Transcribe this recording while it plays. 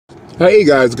Hey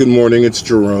guys, good morning. It's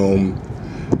Jerome.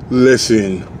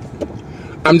 Listen,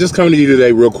 I'm just coming to you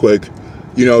today real quick.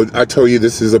 I told you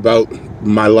this is about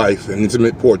my life, an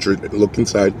intimate portrait, look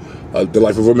inside the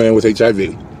life of a man with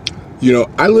HIV.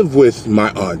 I live with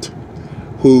my aunt,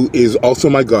 who is also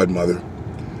my godmother,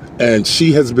 and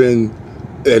she has been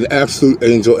an absolute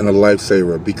angel and a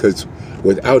lifesaver because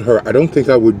without her, I don't think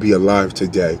I would be alive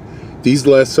today. These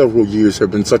last several years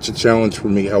have been such a challenge for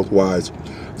me health-wise.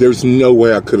 There's no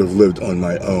way I could have lived on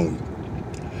my own.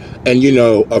 And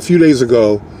a few days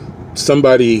ago,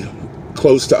 somebody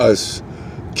close to us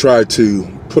tried to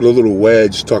put a little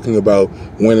wedge talking about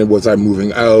when was I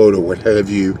moving out or what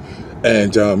have you.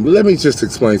 And let me just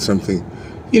explain something.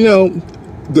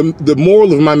 The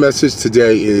moral of my message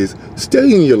today is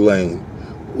stay in your lane.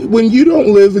 When you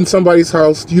don't live in somebody's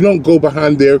house, you don't go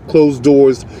behind their closed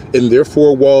doors in their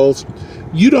four walls,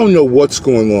 you don't know what's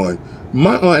going on.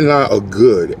 My aunt and I are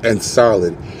good and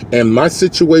solid, and my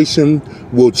situation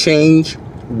will change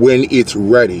when it's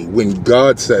ready, when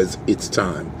God says it's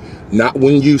time, not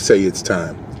when you say it's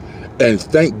time. And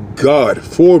thank God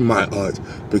for my aunt,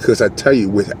 because I tell you,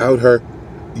 without her,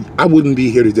 I wouldn't be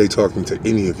here today talking to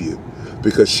any of you,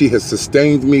 because she has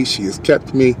sustained me, she has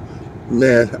kept me.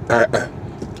 Man,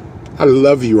 I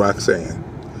love you, Roxanne,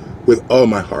 with all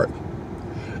my heart.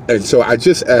 And so I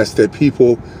just ask that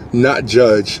people not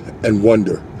judge and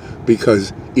wonder,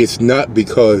 because it's not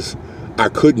because I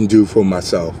couldn't do for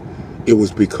myself. It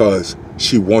was because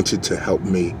she wanted to help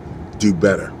me do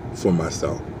better for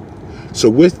myself. So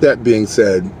with that being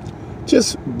said,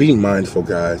 just be mindful,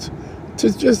 guys,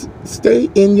 to just stay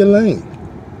in your lane.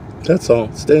 That's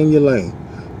all. Stay in your lane.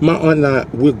 My aunt and I,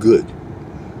 we're good.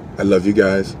 I love you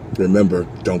guys. Remember,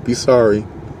 don't be sorry,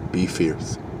 be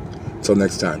fierce. Until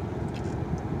next time,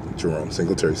 Jerome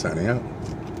Singletary signing out.